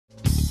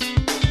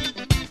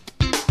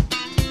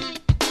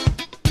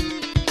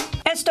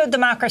Esto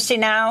Democracy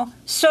Now!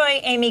 Soy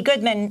Amy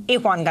Goodman y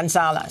Juan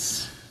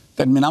González.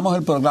 Terminamos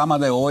el programa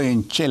de hoy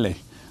en Chile,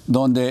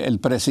 donde el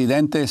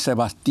presidente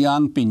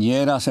Sebastián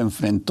Piñera se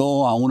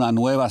enfrentó a una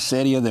nueva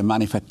serie de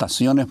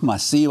manifestaciones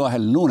masivas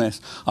el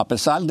lunes, a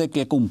pesar de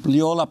que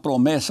cumplió la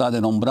promesa de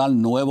nombrar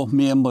nuevos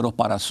miembros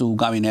para su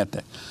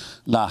gabinete.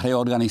 La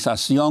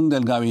reorganización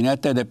del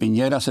gabinete de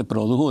Piñera se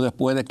produjo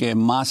después de que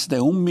más de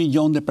 1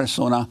 millón de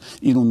personas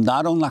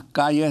inundaron las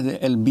calles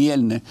el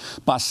viernes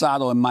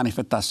pasado en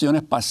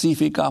manifestaciones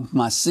pacíficas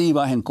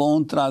masivas en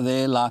contra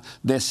de la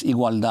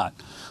desigualdad.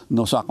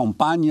 Nos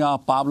acompaña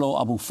Pablo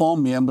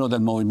Abufom, miembro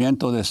del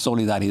Movimiento de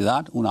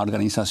Solidaridad, una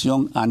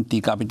organización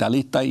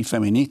anticapitalista y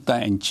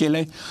feminista en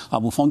Chile.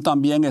 Abufom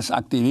también es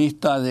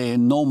activista de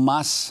No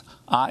Más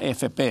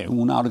AFP,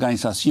 una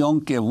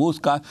organización que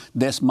busca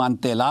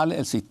desmantelar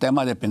el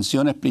sistema de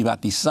pensiones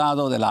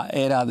privatizado de la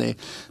era de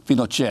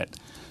Pinochet.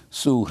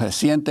 Su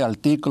reciente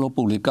artículo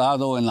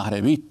publicado en la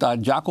revista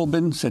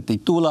Jacobin se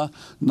titula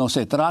 "No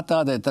se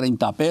trata de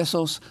 30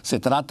 pesos, se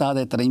trata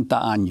de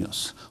 30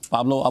 años".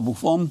 Pablo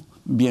Abufom,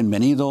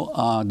 bienvenido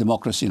a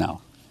Democracy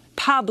Now!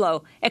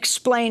 Pablo,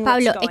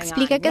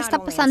 explica qué está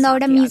pasando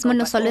ahora mismo,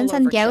 no solo en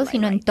Santiago,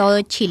 sino en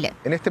todo Chile.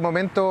 En este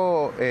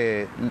momento,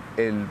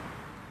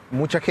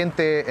 mucha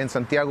gente en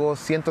Santiago,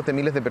 cientos de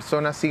miles de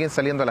personas siguen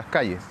saliendo a las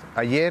calles.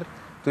 Ayer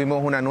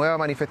tuvimos una nueva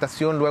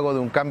manifestación luego de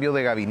un cambio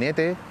de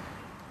gabinete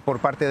por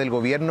parte del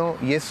gobierno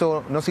y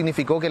eso no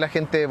significó que la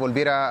gente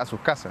volviera a sus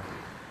casas.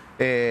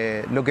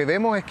 Lo que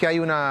vemos es que hay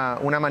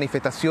una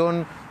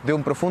manifestación de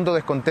un profundo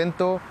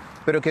descontento,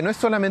 pero que no es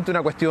solamente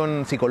una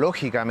cuestión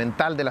psicológica,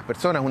 mental de las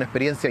personas, una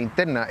experiencia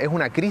interna, es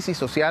una crisis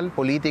social,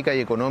 política y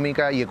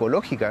económica y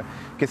ecológica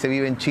que se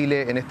vive en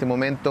Chile en este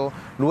momento,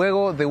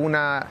 luego de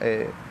una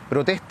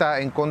protesta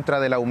en contra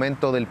del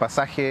aumento del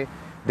pasaje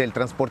del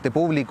transporte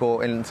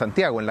público en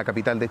Santiago, en la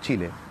capital de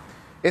Chile.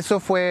 Eso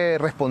fue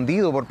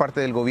respondido por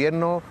parte del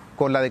gobierno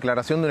con la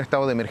declaración de un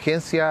estado de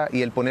emergencia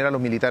y el poner a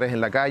los militares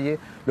en la calle,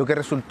 lo que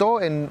resultó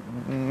en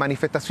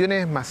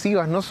manifestaciones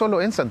masivas no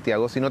solo en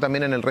Santiago, sino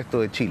también en el resto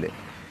de Chile.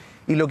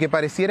 Y lo que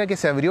pareciera que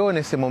se abrió en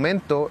ese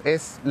momento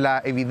es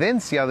la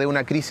evidencia de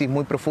una crisis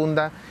muy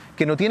profunda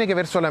que no tiene que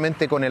ver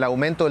solamente con el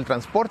aumento del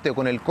transporte o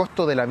con el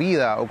costo de la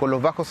vida o con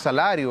los bajos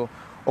salarios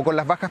o con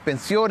las bajas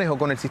pensiones o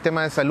con el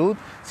sistema de salud,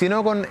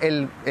 sino con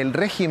el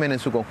régimen en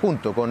su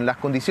conjunto, con las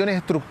condiciones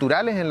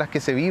estructurales en las que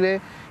se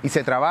vive y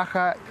se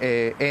trabaja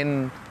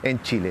en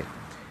Chile.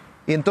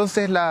 Y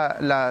entonces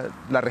la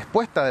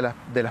respuesta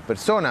de las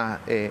personas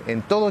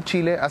en todo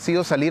Chile ha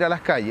sido salir a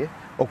las calles,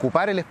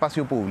 ocupar el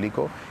espacio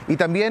público y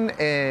también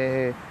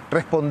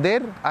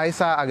responder a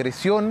esa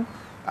agresión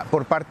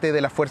por parte de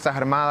las Fuerzas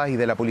Armadas y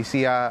de la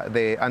Policía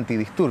de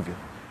Antidisturbios.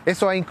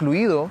 Eso ha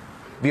incluido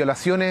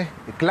violaciones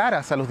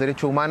claras a los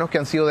derechos humanos que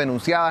han sido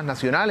denunciadas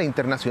nacional e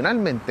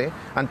internacionalmente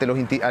ante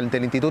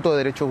el Instituto de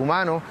Derechos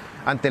Humanos,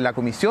 ante la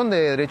Comisión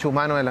de Derechos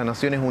Humanos de las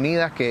Naciones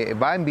Unidas, que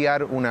va a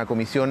enviar una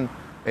comisión,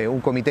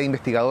 un comité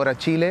investigador a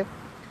Chile,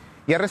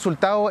 y ha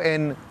resultado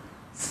en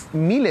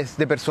miles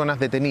de personas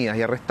detenidas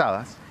y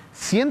arrestadas,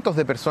 cientos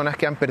de personas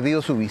que han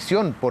perdido su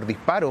visión por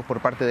disparos por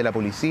parte de la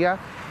policía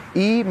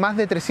y más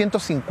de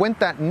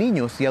 350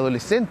 niños y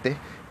adolescentes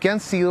que han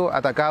sido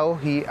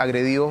atacados y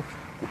agredidos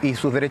y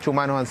sus derechos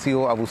humanos han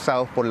sido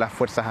abusados por las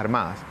Fuerzas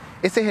Armadas.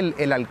 Ese es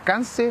el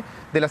alcance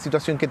de la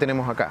situación que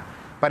tenemos acá.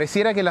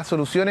 Pareciera que las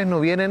soluciones no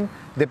vienen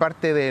de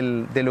parte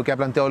de lo que ha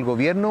planteado el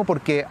gobierno,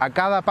 porque a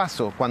cada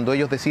paso, cuando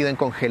ellos deciden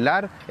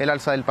congelar el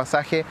alza del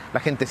pasaje, la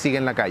gente sigue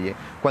en la calle.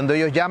 Cuando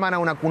ellos llaman a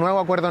un nuevo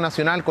acuerdo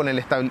nacional con el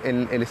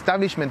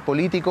establishment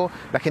político,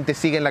 la gente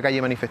sigue en la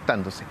calle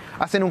manifestándose.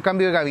 Hacen un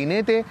cambio de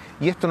gabinete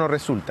y esto no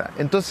resulta.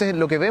 Entonces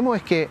lo que vemos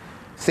es que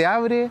se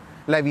abre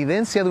la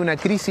evidencia de una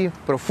crisis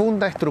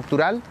profunda,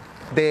 estructural,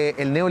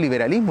 del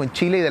neoliberalismo en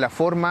Chile y de la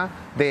forma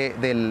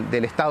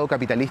del Estado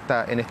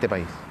capitalista en este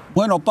país.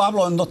 Bueno,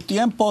 Pablo, en los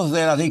tiempos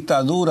de la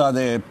dictadura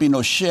de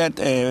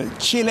Pinochet,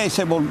 Chile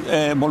se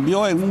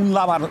volvió en un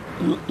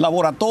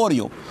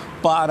laboratorio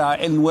para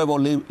el nuevo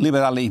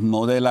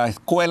liberalismo, de la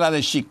escuela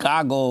de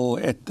Chicago,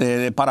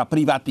 para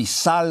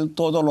privatizar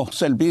todos los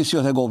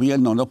servicios de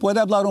gobierno. ¿Nos puede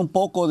hablar un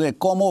poco de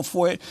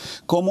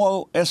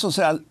cómo eso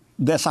se ha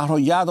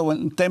desarrollado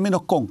en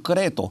términos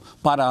concretos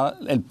para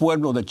el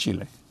pueblo de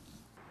Chile?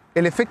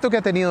 El efecto que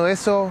ha tenido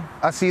eso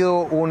ha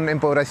sido un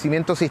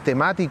empobrecimiento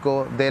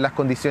sistemático de las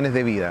condiciones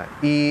de vida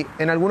y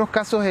en algunos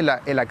casos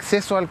el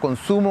acceso al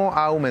consumo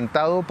ha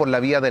aumentado por la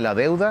vía de la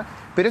deuda,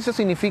 pero eso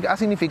ha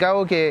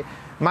significado que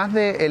más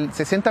del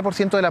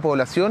 60% de la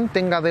población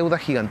tenga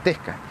deudas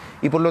gigantescas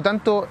y por lo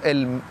tanto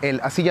el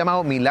así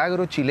llamado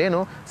milagro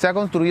chileno se ha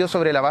construido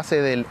sobre la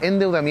base del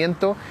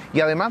endeudamiento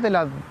y además de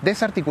la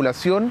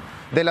desarticulación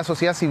de la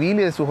sociedad civil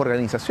y de sus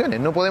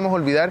organizaciones. No podemos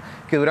olvidar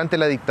que durante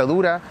la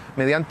dictadura,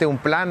 mediante un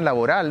plan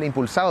laboral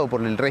impulsado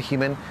por el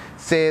régimen,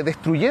 se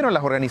destruyeron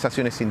las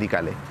organizaciones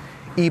sindicales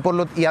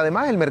y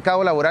además el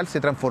mercado laboral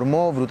se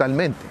transformó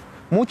brutalmente.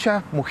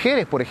 Muchas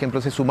mujeres, por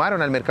ejemplo, se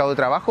sumaron al mercado de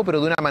trabajo, pero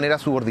de una manera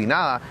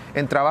subordinada,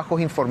 en trabajos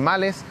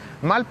informales,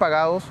 mal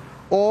pagados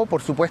o,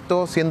 por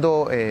supuesto,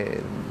 siendo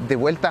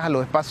devueltas a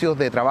los espacios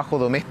de trabajo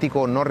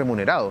doméstico no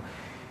remunerado.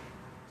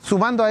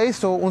 Sumando a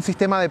eso un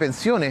sistema de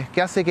pensiones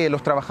que hace que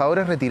los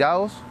trabajadores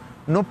retirados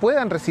no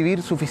puedan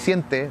recibir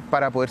suficiente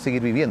para poder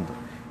seguir viviendo.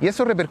 Y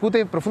eso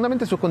repercute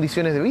profundamente en sus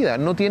condiciones de vida.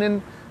 No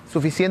tienen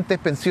suficientes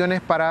pensiones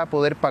para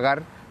poder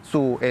pagar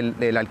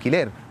el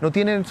alquiler, no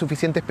tienen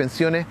suficientes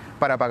pensiones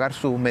para pagar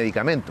sus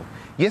medicamentos.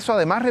 Y eso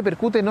además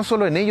repercute no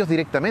solo en ellos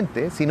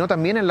directamente, sino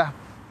también en las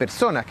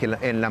personas, que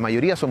en la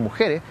mayoría son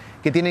mujeres,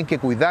 que tienen que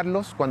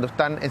cuidarlos cuando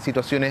están en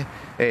situaciones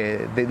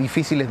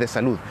difíciles de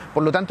salud.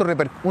 Por lo tanto,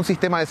 un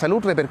sistema de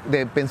salud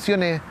de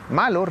pensiones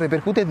malo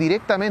repercute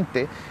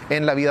directamente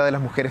en la vida de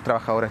las mujeres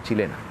trabajadoras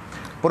chilenas.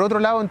 Por otro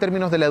lado, en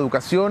términos de la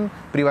educación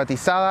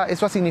privatizada,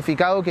 eso ha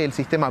significado que el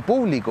sistema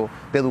público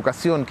de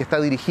educación que está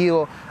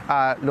dirigido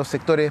a los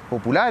sectores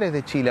populares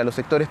de Chile, a los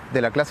sectores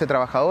de la clase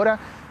trabajadora,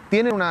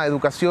 tiene una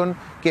educación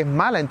que es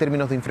mala en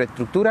términos de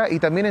infraestructura y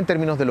también en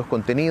términos de los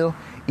contenidos,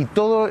 y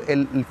todo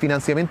el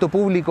financiamiento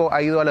público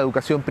ha ido a la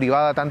educación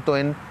privada, tanto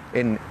en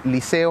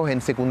liceos,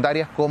 en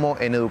secundarias, como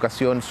en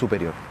educación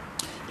superior.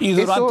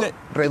 Eso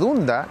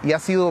redunda y ha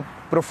sido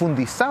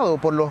profundizado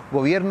por los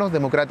gobiernos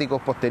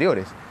democráticos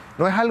posteriores.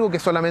 No es algo que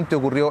solamente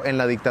ocurrió en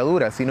la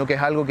dictadura, sino que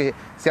es algo que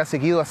se ha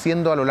seguido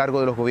haciendo a lo largo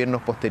de los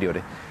gobiernos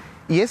posteriores.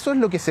 Y eso es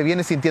lo que se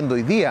viene sintiendo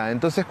hoy día.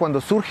 Entonces,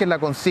 cuando surge la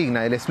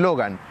consigna, el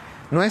eslogan,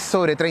 no es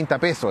sobre 30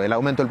 pesos el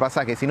aumento del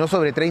pasaje, sino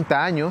sobre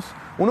 30 años,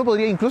 uno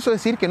podría incluso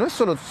decir que no es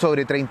solo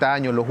sobre 30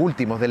 años los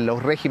últimos de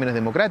los regímenes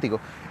democráticos,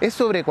 es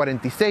sobre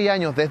 46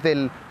 años desde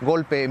el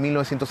golpe de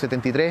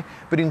 1973,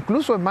 pero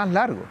incluso es más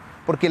largo.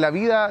 Porque la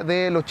vida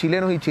de los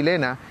chilenos y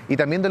chilenas y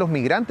también de los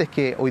migrantes,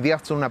 que hoy día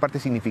son una parte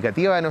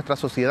significativa de nuestra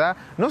sociedad,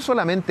 no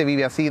solamente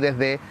vive así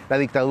desde la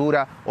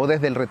dictadura o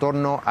desde el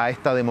retorno a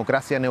esta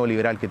democracia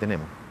neoliberal que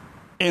tenemos.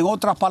 En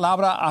otras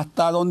palabras,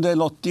 hasta donde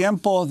los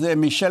tiempos de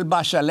Michelle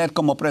Bachelet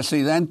como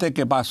presidente,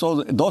 que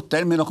pasó 2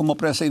 términos como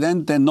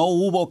presidente, no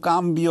hubo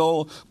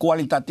cambio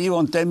cualitativo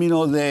en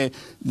términos de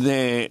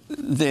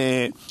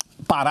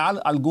parar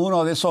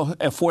algunos de esos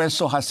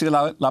esfuerzos hacia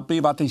la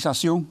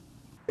privatización.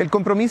 El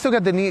compromiso que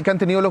han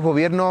tenido los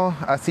gobiernos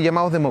así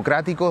llamados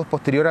democráticos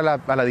posterior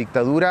a la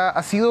dictadura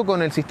ha sido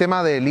con el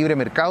sistema de libre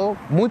mercado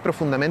muy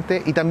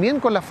profundamente, y también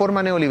con la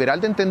forma neoliberal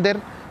de entender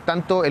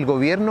tanto el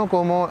gobierno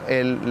como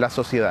la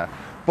sociedad.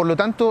 Por lo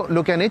tanto,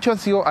 lo que han hecho han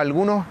sido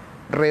algunos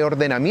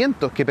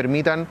reordenamientos que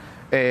permitan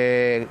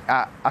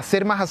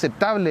hacer más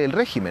aceptable el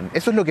régimen.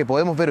 Eso es lo que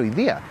podemos ver hoy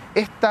día.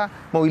 Estas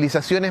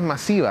movilizaciones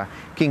masivas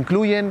que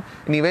incluyen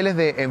niveles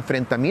de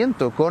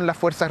enfrentamiento con las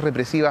fuerzas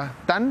represivas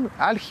tan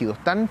álgidos,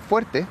 tan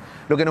fuertes,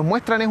 lo que nos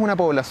muestran es una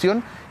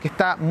población que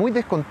está muy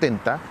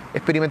descontenta,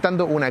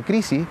 experimentando una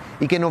crisis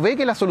y que no ve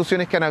que las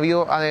soluciones que han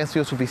habido han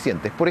sido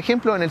suficientes. Por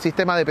ejemplo, en el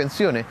sistema de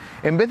pensiones,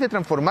 en vez de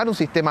transformar un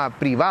sistema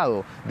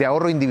privado de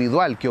ahorro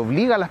individual que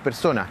obliga a las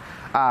personas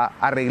a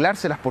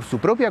arreglárselas por su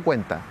propia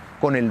cuenta,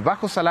 con el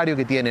bajo salario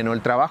que tienen o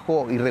el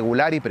trabajo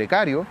irregular y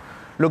precario,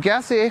 lo que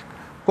hace es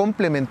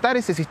complementar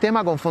ese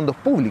sistema con fondos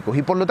públicos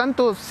y por lo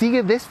tanto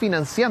sigue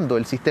desfinanciando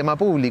el sistema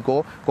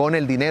público con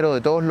el dinero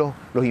de todos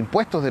los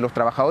impuestos de los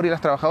trabajadores y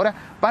las trabajadoras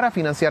para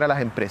financiar a las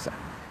empresas.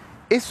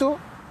 Eso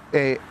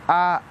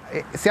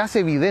se hace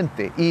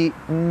evidente y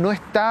no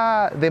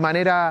está de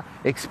manera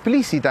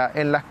explícita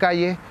en las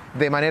calles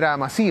de manera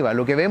masiva.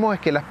 Lo que vemos es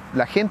que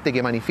la gente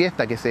que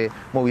manifiesta, que se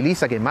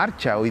moviliza, que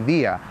marcha hoy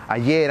día,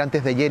 ayer,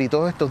 antes de ayer y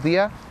todos estos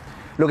días,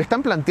 lo que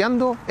están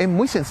planteando es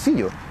muy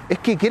sencillo, es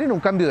que quieren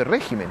un cambio de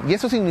régimen y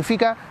eso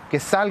significa que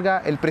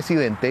salga el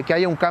presidente, que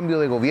haya un cambio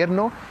de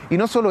gobierno y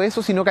no solo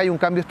eso, sino que haya un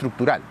cambio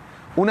estructural.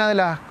 Uno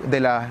de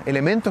los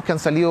elementos que han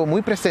salido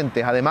muy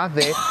presentes, además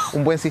de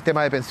un buen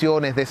sistema de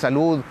pensiones, de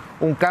salud,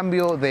 un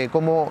cambio de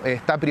cómo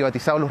están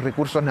privatizados los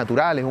recursos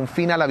naturales, un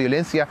fin a la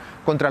violencia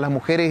contra las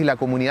mujeres y la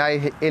comunidad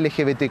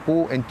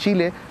LGBTQ en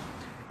Chile,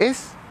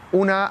 es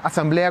una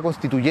asamblea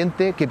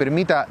constituyente que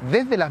permita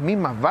desde las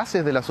mismas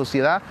bases de la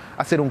sociedad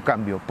hacer un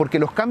cambio, porque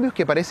los cambios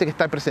que parece que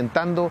está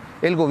presentando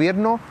el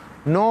gobierno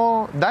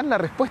no dan la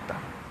respuesta.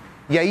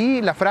 Y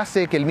ahí la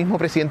frase que el mismo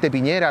presidente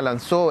Piñera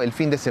lanzó el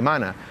fin de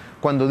semana,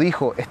 cuando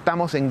dijo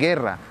estamos en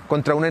guerra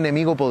contra un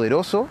enemigo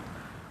poderoso,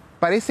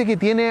 parece que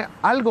tiene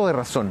algo de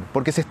razón,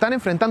 porque se están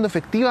enfrentando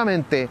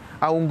efectivamente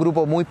a un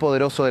grupo muy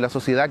poderoso de la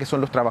sociedad, que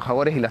son los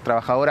trabajadores y las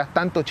trabajadoras,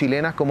 tanto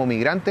chilenas como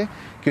migrantes,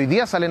 que hoy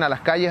día salen a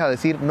las calles a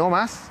decir no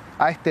más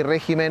a este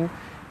régimen,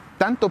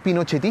 tanto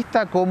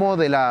pinochetista como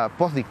de la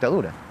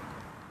postdictadura.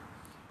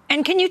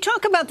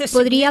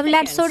 ¿Podría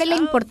hablar sobre la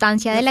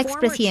importancia de la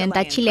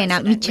expresidenta chilena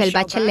Michelle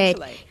Bachelet,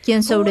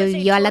 quien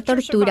sobrevivió a la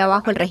tortura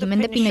bajo el régimen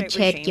de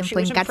Pinochet, quien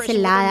fue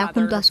encarcelada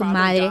junto a su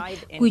madre,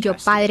 cuyo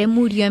padre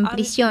murió en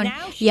prisión,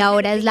 y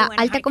ahora es la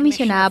alta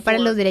comisionada para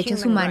los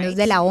derechos humanos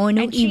de la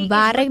ONU y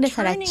va a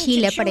regresar a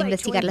Chile para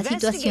investigar la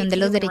situación de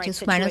los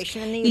derechos humanos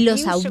y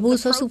los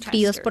abusos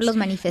sufridos por los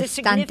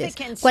manifestantes?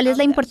 ¿Cuál es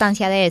la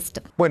importancia de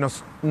esto? Bueno,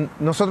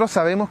 nosotros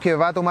sabemos que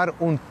va a tomar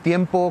un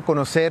tiempo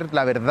conocer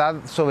la verdad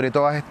sobre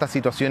todas estas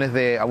situaciones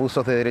de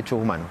abusos de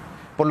derechos humanos.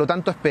 Por lo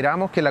tanto,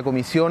 esperamos que la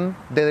Comisión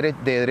de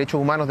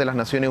Derechos Humanos de las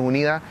Naciones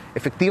Unidas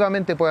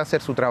efectivamente pueda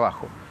hacer su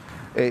trabajo.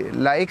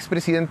 La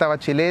expresidenta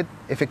Bachelet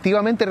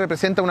efectivamente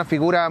representa una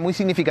figura muy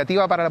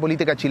significativa para la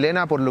política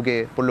chilena por lo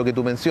que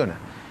tú mencionas.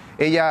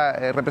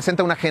 Ella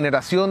representa una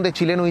generación de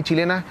chilenos y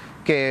chilenas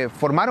que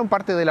formaron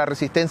parte de la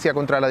resistencia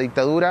contra la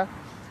dictadura,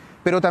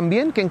 pero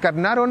también que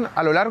encarnaron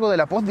a lo largo de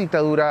la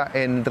postdictadura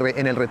en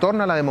el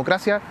retorno a la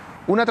democracia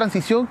una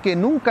transición que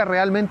nunca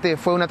realmente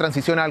fue una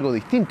transición a algo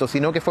distinto,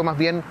 sino que fue más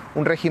bien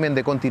un régimen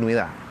de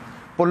continuidad.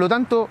 Por lo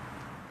tanto,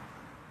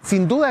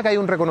 sin duda que hay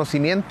un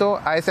reconocimiento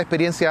a esa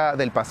experiencia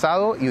del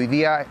pasado y hoy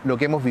día lo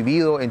que hemos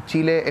vivido en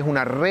Chile es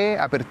una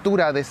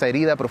reapertura de esa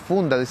herida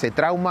profunda, de ese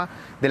trauma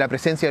de la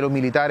presencia de los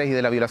militares y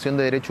de la violación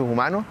de derechos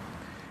humanos.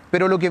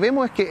 Pero lo que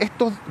vemos es que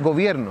estos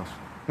gobiernos,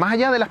 más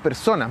allá de las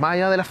personas, más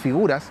allá de las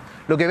figuras,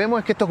 lo que vemos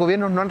es que estos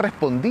gobiernos no han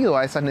respondido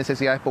a esas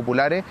necesidades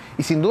populares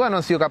y sin duda no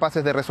han sido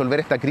capaces de resolver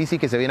esta crisis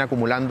que se viene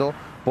acumulando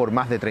por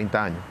más de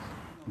 30 años.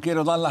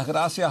 Quiero dar las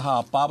gracias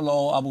a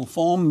Pablo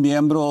Abufom,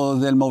 miembro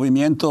del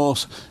Movimiento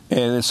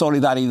de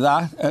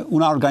Solidaridad,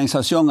 una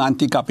organización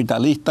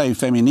anticapitalista y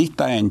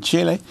feminista en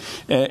Chile.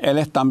 Él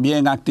es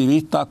también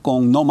activista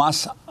con No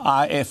Más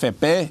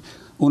AFP,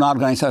 una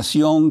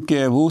organización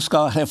que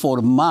busca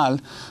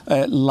reformar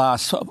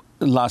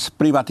las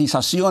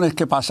privatizaciones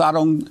que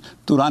pasaron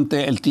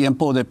durante el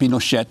tiempo de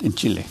Pinochet en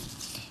Chile.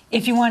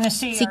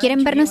 Si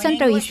quieren ver nuestra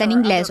entrevista en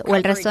inglés o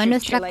el resto de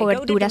nuestra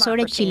cobertura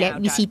sobre Chile,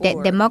 visite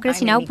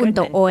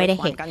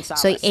democracynow.org.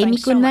 Soy Amy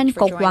Goodman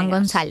con Juan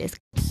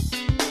González.